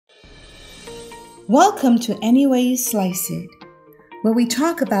Welcome to Any Way You Slice It, where we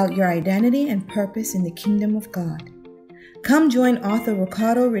talk about your identity and purpose in the kingdom of God. Come join author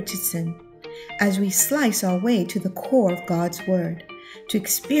Ricardo Richardson as we slice our way to the core of God's Word to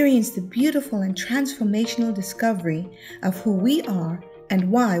experience the beautiful and transformational discovery of who we are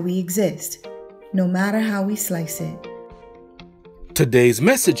and why we exist, no matter how we slice it. Today's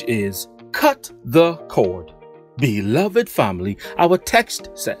message is Cut the Cord. Beloved family, our text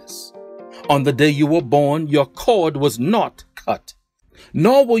says, on the day you were born, your cord was not cut,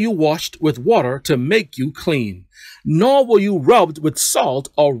 nor were you washed with water to make you clean, nor were you rubbed with salt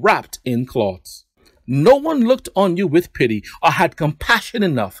or wrapped in cloths. No one looked on you with pity or had compassion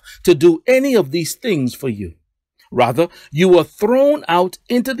enough to do any of these things for you. Rather, you were thrown out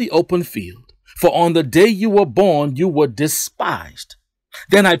into the open field, for on the day you were born, you were despised.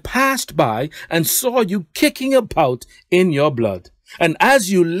 Then I passed by and saw you kicking about in your blood. And as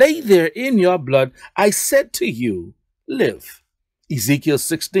you lay there in your blood, I said to you, live. Ezekiel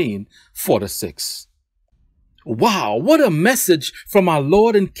 16:4-6. Wow, what a message from our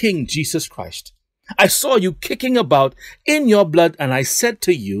Lord and King Jesus Christ. I saw you kicking about in your blood, and I said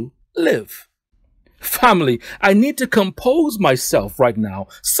to you, live. Family, I need to compose myself right now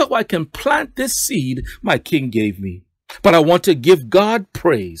so I can plant this seed my King gave me. But I want to give God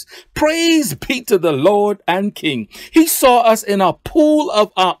praise. Praise be to the Lord and King. He saw us in a pool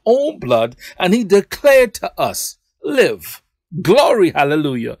of our own blood, and he declared to us, live. Glory,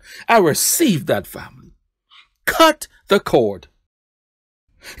 hallelujah. I receive that, family. Cut the cord.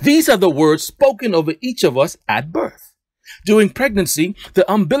 These are the words spoken over each of us at birth. During pregnancy, the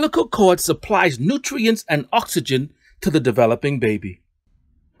umbilical cord supplies nutrients and oxygen to the developing baby.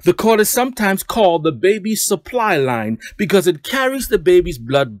 The cord is sometimes called the baby's supply line because it carries the baby's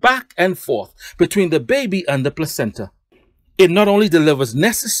blood back and forth between the baby and the placenta. It not only delivers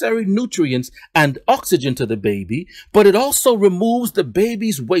necessary nutrients and oxygen to the baby, but it also removes the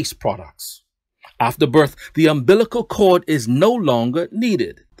baby's waste products. After birth, the umbilical cord is no longer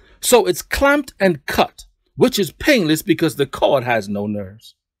needed. So it's clamped and cut, which is painless because the cord has no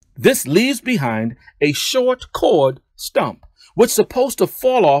nerves. This leaves behind a short cord stump, which is supposed to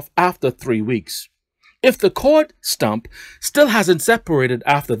fall off after 3 weeks. If the cord stump still hasn't separated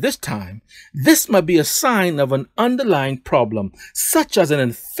after this time, this might be a sign of an underlying problem, such as an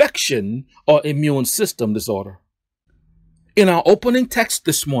infection or immune system disorder. In our opening text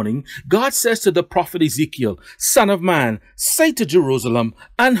this morning, God says to the prophet Ezekiel, Son of man, say to Jerusalem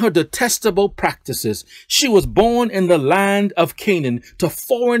and her detestable practices, she was born in the land of Canaan to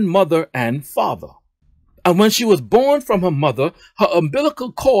foreign mother and father. And when she was born from her mother, her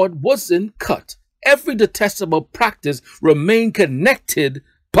umbilical cord wasn't cut. Every detestable practice remained connected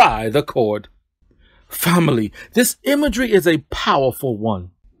by the cord. Family, this imagery is a powerful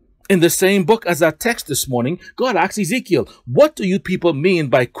one. In the same book as our text this morning, God asks Ezekiel, what do you people mean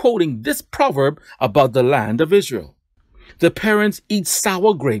by quoting this proverb about the land of Israel? The parents eat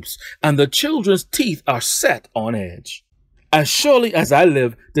sour grapes, and the children's teeth are set on edge. As surely as I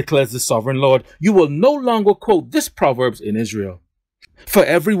live, declares the sovereign Lord, you will no longer quote this proverbs in Israel. For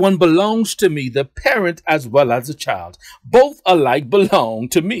everyone belongs to me, the parent as well as the child. Both alike belong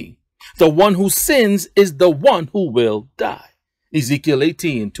to me. The one who sins is the one who will die. Ezekiel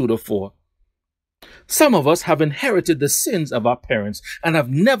 18:2-4. Some of us have inherited the sins of our parents and have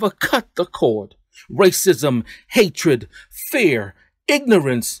never cut the cord. Racism, hatred, fear,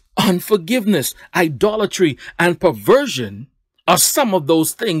 ignorance, unforgiveness, idolatry, and perversion are some of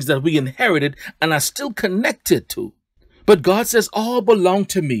those things that we inherited and are still connected to. But God says all belong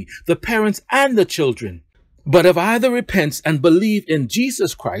to me, the parents and the children. But if either repents and believe in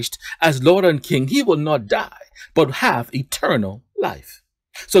Jesus Christ as Lord and King, he will not die, but have eternal life.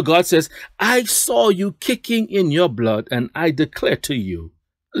 So God says, I saw you kicking in your blood, and I declare to you,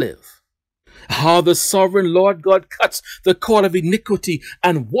 live. How the sovereign Lord God cuts the cord of iniquity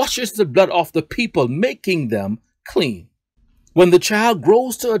and washes the blood off the people, making them clean. When the child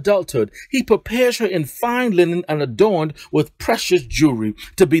grows to adulthood, he prepares her in fine linen and adorned with precious jewelry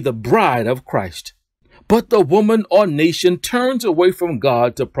to be the bride of Christ. But the woman or nation turns away from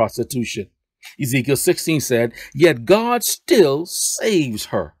God to prostitution. Ezekiel 16 said, yet God still saves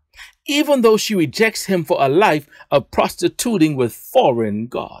her, even though she rejects him for a life of prostituting with foreign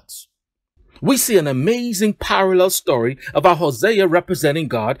gods. We see an amazing parallel story of how Hosea, representing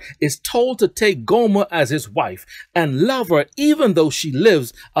God, is told to take Gomer as his wife and love her even though she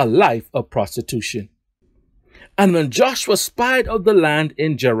lives a life of prostitution. And when Joshua spied out the land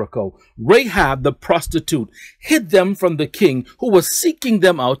in Jericho, Rahab the prostitute hid them from the king who was seeking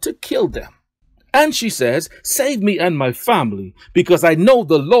them out to kill them. And she says, save me and my family, because I know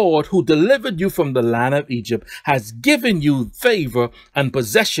the Lord who delivered you from the land of Egypt has given you favor and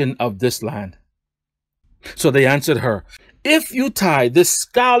possession of this land. So they answered her, if you tie this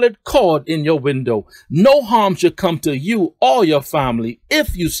scarlet cord in your window, no harm should come to you or your family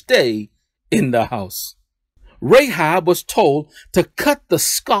if you stay in the house. Rahab was told to cut the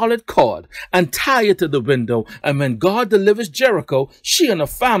scarlet cord and tie it to the window, and when God delivers Jericho, she and her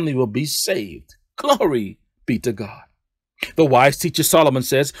family will be saved. Glory be to God. The wise teacher Solomon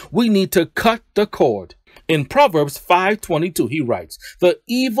says we need to cut the cord. In Proverbs 5:22, he writes, the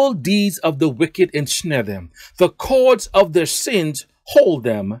evil deeds of the wicked ensnare them. The cords of their sins hold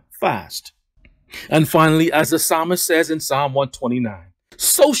them fast. And finally, as the psalmist says in Psalm 129,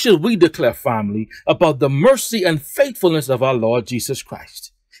 so should we declare, family, about the mercy and faithfulness of our Lord Jesus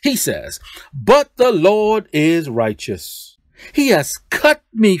Christ. He says, but the Lord is righteous. He has cut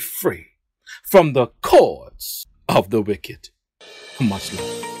me free from the cords of the wicked. Much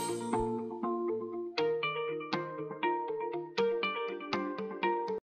love.